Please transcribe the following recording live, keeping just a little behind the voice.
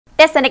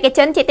ទេសនិកជ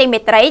នជាទីមេ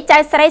ត្រីចៅ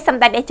ស្រីស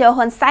ម្ដេចតេជោ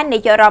ហ៊ុនសែននា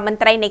យករដ្ឋមន្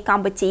ត្រីនៃក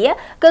ម្ពុជា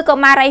គឺកុ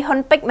មារីហ៊ុន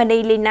ពេជ្រមនី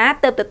លីណា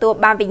ទើបទទួល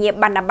បានវិញ្ញា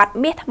បនបត្រ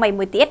មាសថ្មី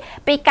មួយទៀត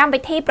ពីកម្មវិ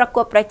ធីប្រ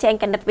កួតប្រជែង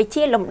គណិតវិទ្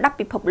យាលំដាប់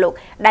ពិភពលោក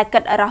ដែលគិ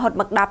តរហូត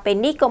មកដល់ពេល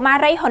នេះកុមា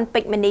រីហ៊ុនពេ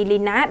ជ្រមនីលី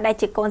ណាដែល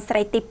ជាកូនស្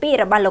រីទី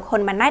2របស់លោកហ៊ុ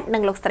នម៉ាណែតនិ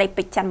ងលោកស្រី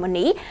ពេជ្រច័ន្ទមុ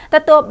នីទ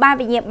ទួលបាន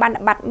វិញ្ញាបន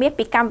បត្រមាស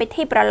ពីកម្មវិ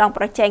ធីប្រឡង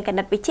ប្រជែងគ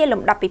ណិតវិទ្យា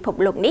លំដាប់ពិភព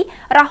លោកនេះ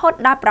រហូត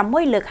ដល់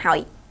6លើកហើ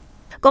យ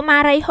កុមា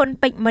រីហ៊ុន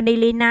ពេជ្រមនី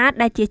លីណា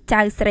ដែលជា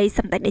ចៅស្រីស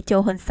ម្ដេចតេជោ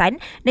ហ៊ុនសែន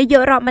នាយ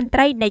ករដ្ឋមន្ត្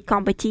រីនៃក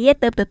ម្ពុជា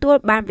ទើបទទួល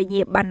បានវិញ្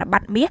ញាបនប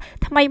ត្រមាស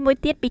ថ្មីមួយ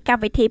ទៀតពីកម្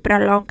មវិធីប្រ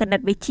ឡងគណិត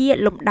វិទ្យា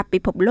លំដាប់ពិ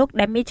ភពលោក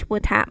ដែលមានឈ្មោះ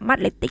ថា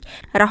Mathletics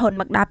រហូត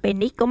មកដល់ពេល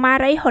នេះកុមា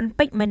រីហ៊ុន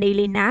ពេជ្រមនី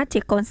លីណាជា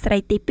កូនស្រី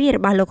ទី2រ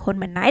បស់លោកហ៊ុន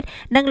ម៉ាណែត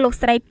និងលោក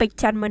ស្រីពេជ្រ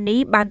ច័ន្ទមុនី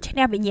បានឈ្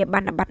នះវិញ្ញាប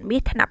នបត្រមា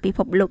សថ្នាក់ពិភ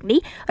ពលោកនេះ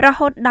រ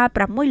ហូតដល់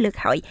6លើក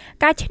ហើយ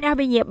ការឈ្នះ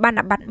វិញ្ញាបន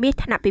បត្រមាស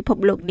ថ្នាក់ពិភព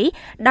លោកនេះ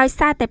ដោយ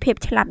សារតែភាព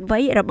ឆ្លាតវៃ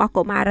របស់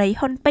កុមារី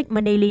ហ៊ុនពេជ្រម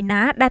នីលី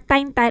ណាដែលតែ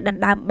ងតែដ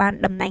ណ្ដើមបាន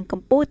តំណែងក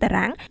ម្ពុជាតា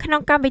រាងក្នុ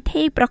ងកម្មវិ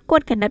ធីប្រកួត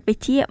គណិតវិ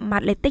ទ្យា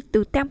Mathletics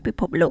ទូទាំងពិ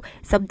ភពលោក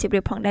សូមជម្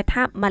រាបផងដែរ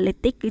ថា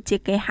Mathletics គឺជា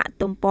គេហ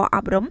ទំព័រអ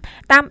ប់រំ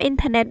តាមអ៊ីន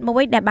ធឺណិតមួ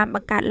យដែលបានប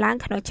ង្កើតឡើង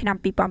ក្នុងឆ្នាំ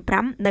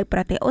2005នៅប្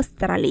រទេសអូស្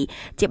ត្រាលី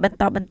ជាបន្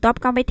តបន្ទាប់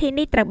កម្មវិធី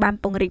នេះត្រូវបាន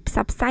ពង្រីកផ្ស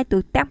ព្វផ្សាយទូ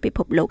ទាំងពិភ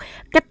ពលោក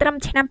គិតត្រឹម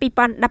ឆ្នាំ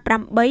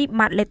2018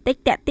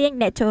 Mathletics តាក់ទាញ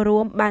អ្នកចូលរួ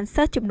មបាន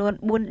សិស្សចំនួន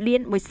4លា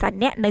ន1សែន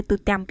នាក់នៅទូ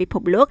ទាំងពិភ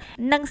ពលោក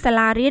និងសា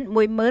លារៀន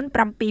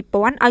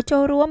 17,000 ឲ្យចូ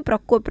លរួមប្រ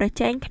កួតប្រ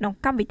ជែងក្នុង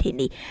កម្មវិធី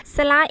នេះ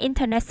សាលា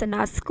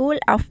International School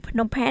of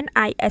Phnom Penh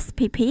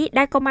ISPP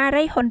ដែលកុមា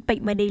រីហ៊ុនពេ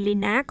ជ្រមនីលី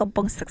ណាកំ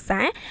ពុងសិក្សា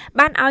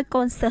បានឲ្យ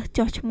កូនសិស្ស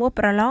ចុះឈ្មោះ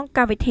ប្រឡងក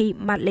ម្មវិធី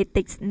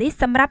Mathletics នេះ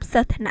សម្រាប់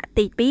សិស្សថ្នាក់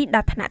ទី2ដ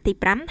ល់ថ្នាក់ទី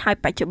5ហើយ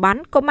បច្ចុប្បន្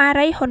នកុមា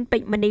រីហ៊ុនពេ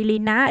ជ្រមនីលី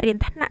ណារៀន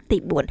ថ្នាក់ទី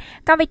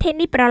4កម្មវិធី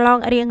នេះប្រឡង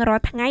រៀងរា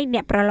ល់ថ្ងៃអ្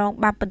នកប្រឡង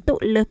បានពិន្ទុ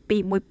លើសពី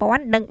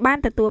 1000 និងបាន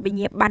ទទួលវិញ្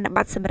ញាបនប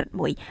ត្រសម្រិត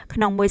មួយក្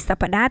នុងមួយស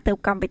ប្តាហ៍ទៅ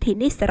កម្មវិធី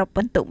នេះសរុប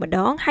ពិន្ទុម្ដ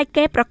ងហើយ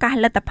គេប្រកាស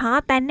លទ្ធផល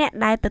តែអ្នក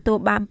ដែលទទួល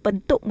បានពិ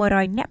ន្ទុ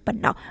100នាក់ប៉ុ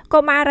ណ្ណោះកុ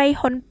មារី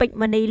ហ៊ុនពេជ្រ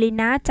មនីលី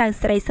ណាចៅ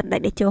ស្រីសម្ដេច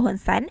តេជោហ៊ុន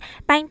សែន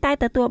តែងតែ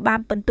ទទួលបាន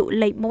ពិន្ទុ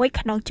លេខ1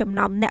ក្នុងចំ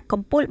ណោមអ្នក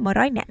កំពូល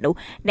100នាក់នោះ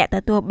អ្នកទ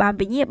ទួលបាន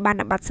វិញ្ញាប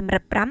នបត្រសម្រិ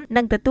ត5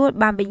និងទទួល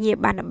បានវិញ្ញា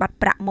បនបត្រ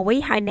ប្រាក់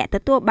1ហើយអ្នកទ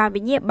ទួលបាន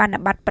វិញ្ញាបន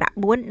បត្រប្រាក់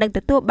4និងទ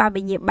ទួលបាន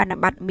វិញ្ញាបន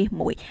បត្រមាស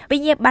1វិ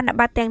ញ្ញាបន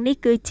បត្រទាំងនេះ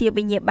គឺជា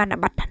វិញ្ញាបន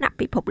បត្រថ្នាក់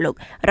ពិភពលោក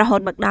រហូត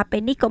មកដល់ពេ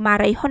លនេះកុមា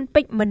រីហ៊ុន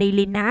ពេជ្រមនី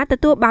លីណាទ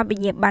ទួលបានវិ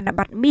ញ្ញាបនប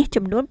ត្រមាស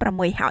ចំនួន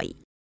6ហើយ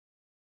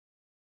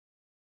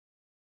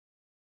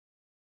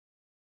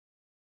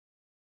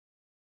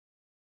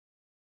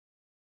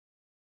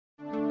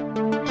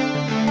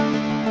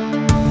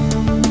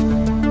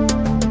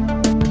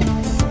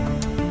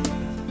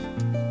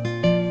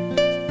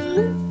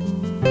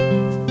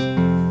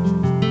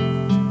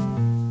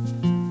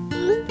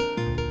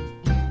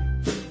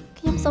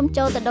សូម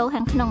ចូលទៅដូរ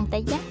ខាងក្នុងបន្តិ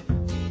ចចា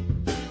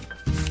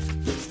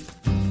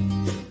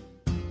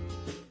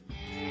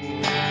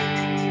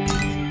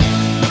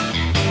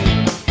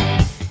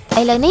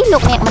ឥឡូវនេះលោ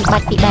កអ្នកមិនបា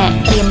ច់ពិបាក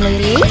ត្រៀមលុយ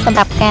រាយសម្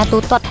រាប់ការទូ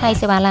ទាត់ថ្លៃ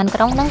សេវាឡានក្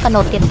រុងនិងកា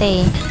ណូតទៀតទេ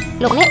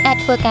លោកអ្នកអាច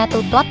ធ្វើការទូ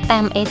ទាត់តា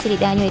ម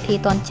Acilida Unity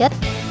ទាន់ចិត្ត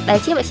ដែល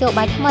ជាមធ្យោ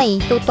បាយថ្មី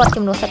ទូទាត់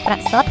ចំនួនសាច់ប្រា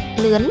ក់សុទ្ធ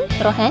លឿន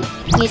រហ័ស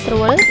ងាយស្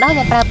រួលដោយ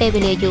មិនប្រើពេល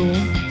វេលាយូរ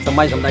ស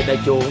ម័យសម្ដេចតេ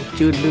ជោ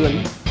ជឿនលឿន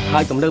ហើ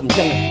យទំនើបអញ្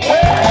ចឹង